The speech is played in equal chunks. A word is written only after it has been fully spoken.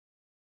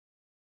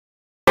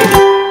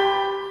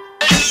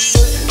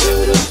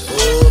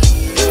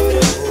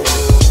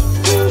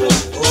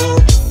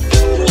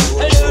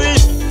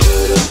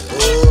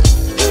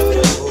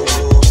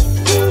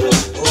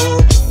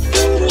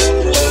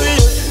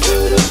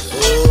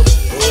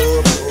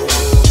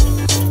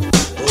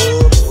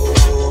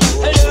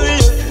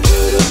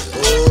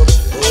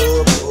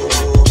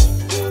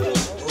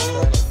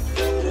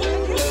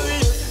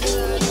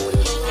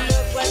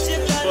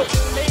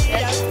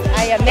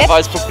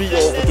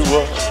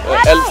ture.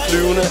 Alt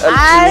flyvende, alt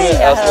flyvende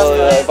er sådan noget,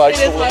 jeg bare ikke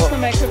stoler på.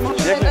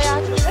 Virkelig?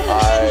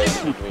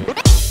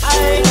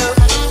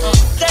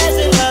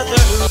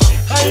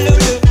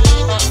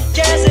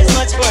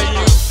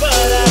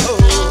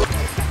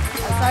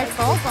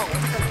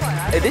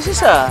 Hey, this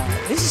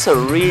is a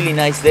really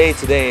nice day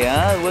today,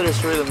 huh? The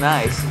weather's really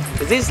nice.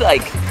 Is it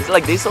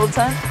like this all the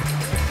time?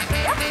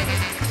 Ja.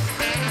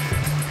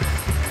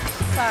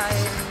 Så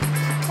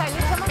tag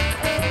lige til mig.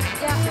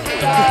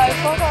 Ja. Så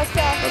frokost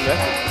der.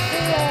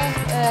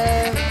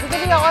 Vi kan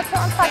lige over og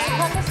købe en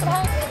praktikant, hvis du vil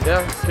have. Ja,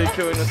 kan I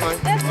købe ind og snakke?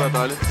 Det var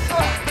dejligt.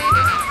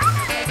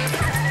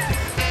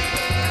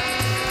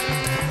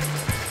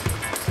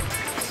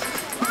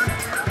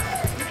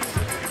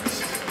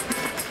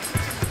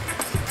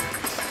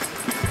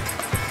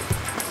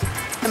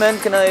 Hey man,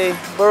 can I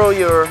borrow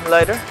your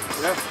lighter?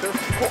 Yeah, sure.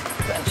 Cool.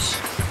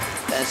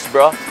 Thanks,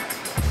 bro.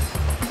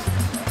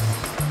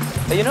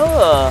 Hey, you know,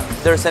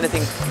 there's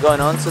anything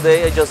going on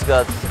today? I just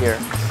got here.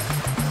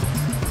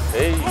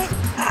 Hey.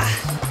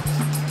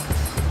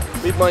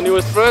 Meet my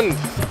newest friend.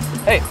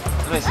 Hey,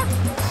 Luis.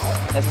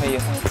 Nice to meet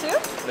you. You too?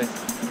 Luis.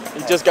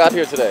 He just got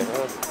here today.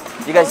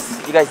 You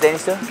guys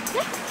Danish too?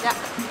 Yeah.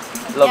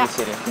 Lovely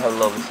city. You have a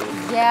lovely city.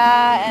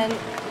 Yeah, and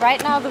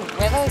right now the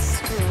weather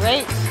is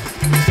great.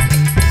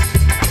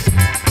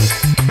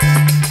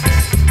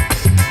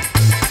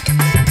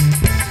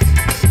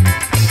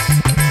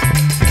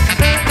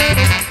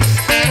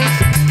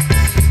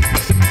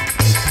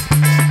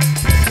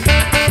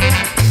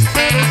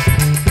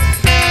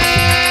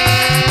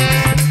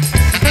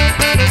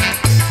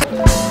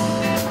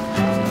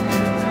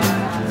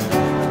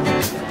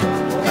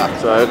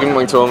 Så jeg er rimelig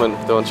mange ture, men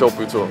det var en sjov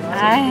bytur.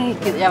 Ej,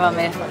 gid jeg var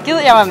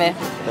med. Ja.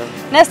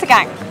 Næste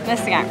gang.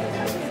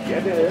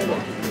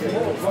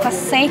 For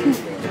satan.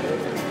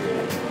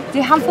 Det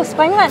er ham fra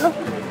springvandet.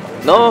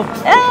 Nå.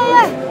 Ja.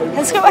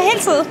 Han skriver hele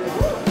tiden.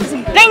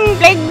 Bling,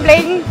 bling,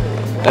 bling.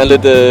 Er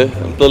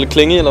han blevet lidt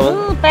klinge, eller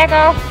hvad? Back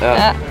off.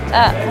 Ja.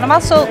 Han er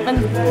meget sød, men...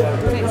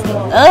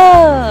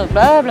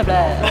 bla bla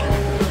bla.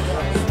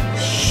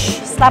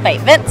 Slap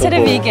af. Vent til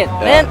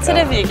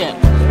det weekend.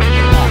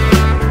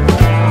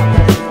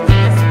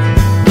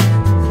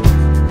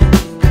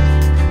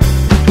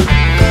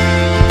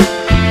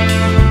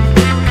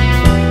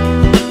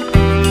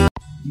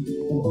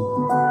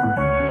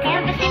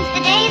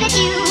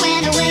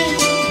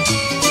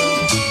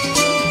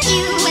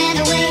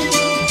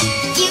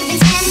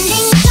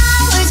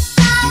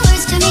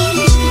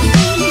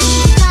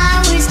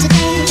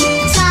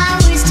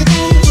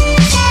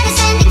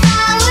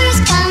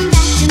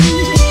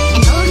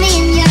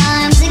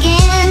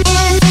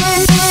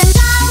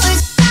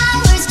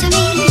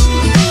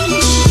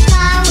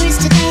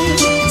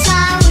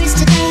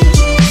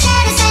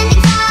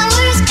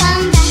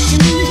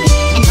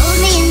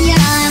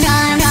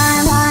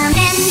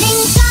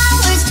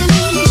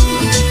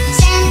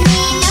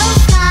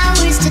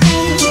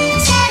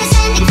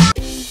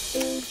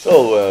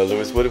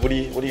 Louis,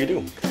 what do you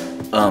do?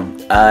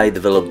 I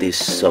developed this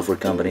software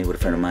company with a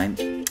friend of mine.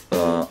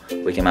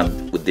 We came up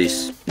with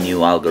this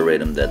new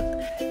algorithm that,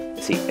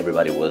 see,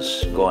 everybody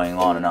was going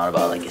on and on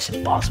about, like, it's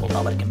impossible,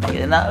 nobody can make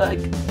it. And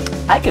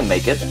I can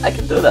make it, I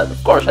can do that,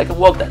 of course, I can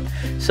walk that.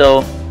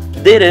 So,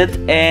 did it,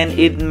 and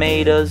it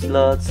made us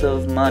lots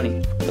of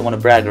money. Don't want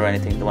to brag or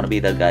anything, don't want to be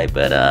that guy,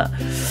 but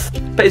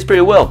pays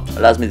pretty well.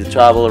 Allows me to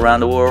travel around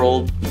the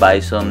world, buy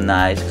some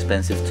nice,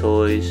 expensive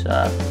toys,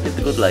 live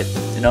the good life,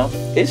 you know?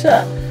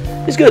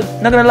 It's good,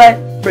 not gonna lie,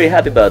 pretty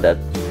happy about that.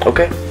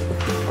 Okay.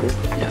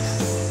 Yes.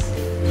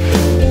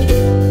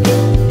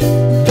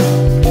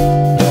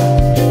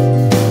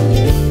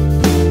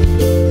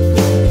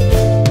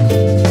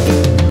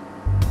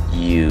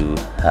 You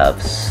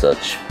have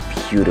such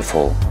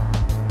beautiful,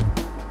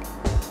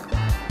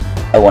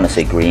 I want to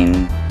say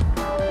green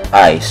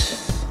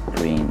eyes,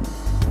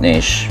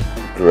 greenish,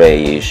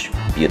 grayish,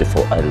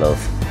 beautiful. I love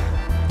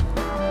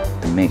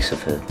the mix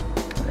of it.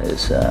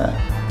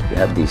 You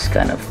have this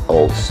kind of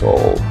old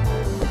soul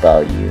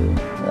about you.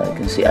 I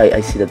can see. I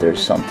see that there's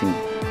something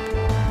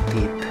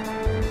deep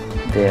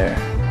there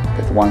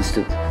that wants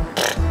to.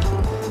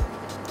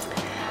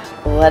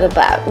 What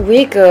about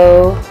we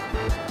go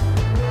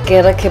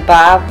get a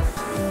kebab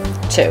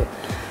too?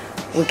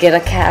 We get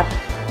a cab,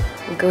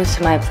 we go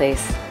to my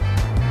place,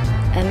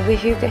 and we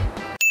hygge.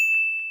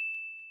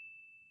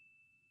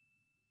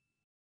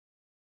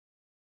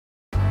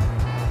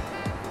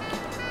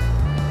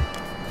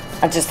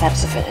 I just have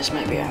to finish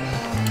my beer.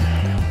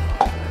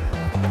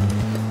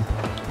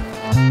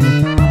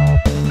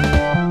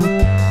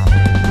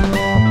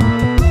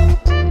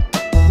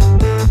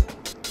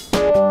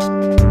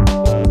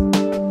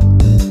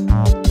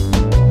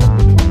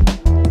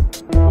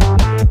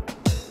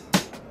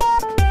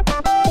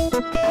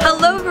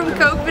 Hello from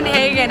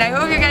Copenhagen. I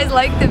hope you guys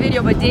liked the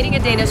video about dating a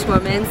Danish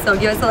woman. So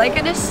give us a like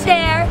and a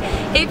share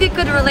if you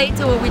could relate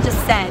to what we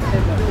just said.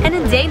 And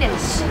in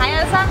Danish. Hej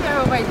alle sammen, jeg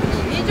håber I kan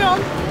lide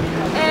videoen.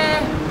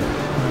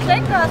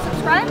 Klik og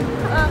subscribe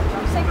og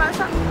se mig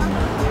sammen.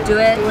 Do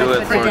it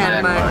for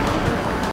Denmark.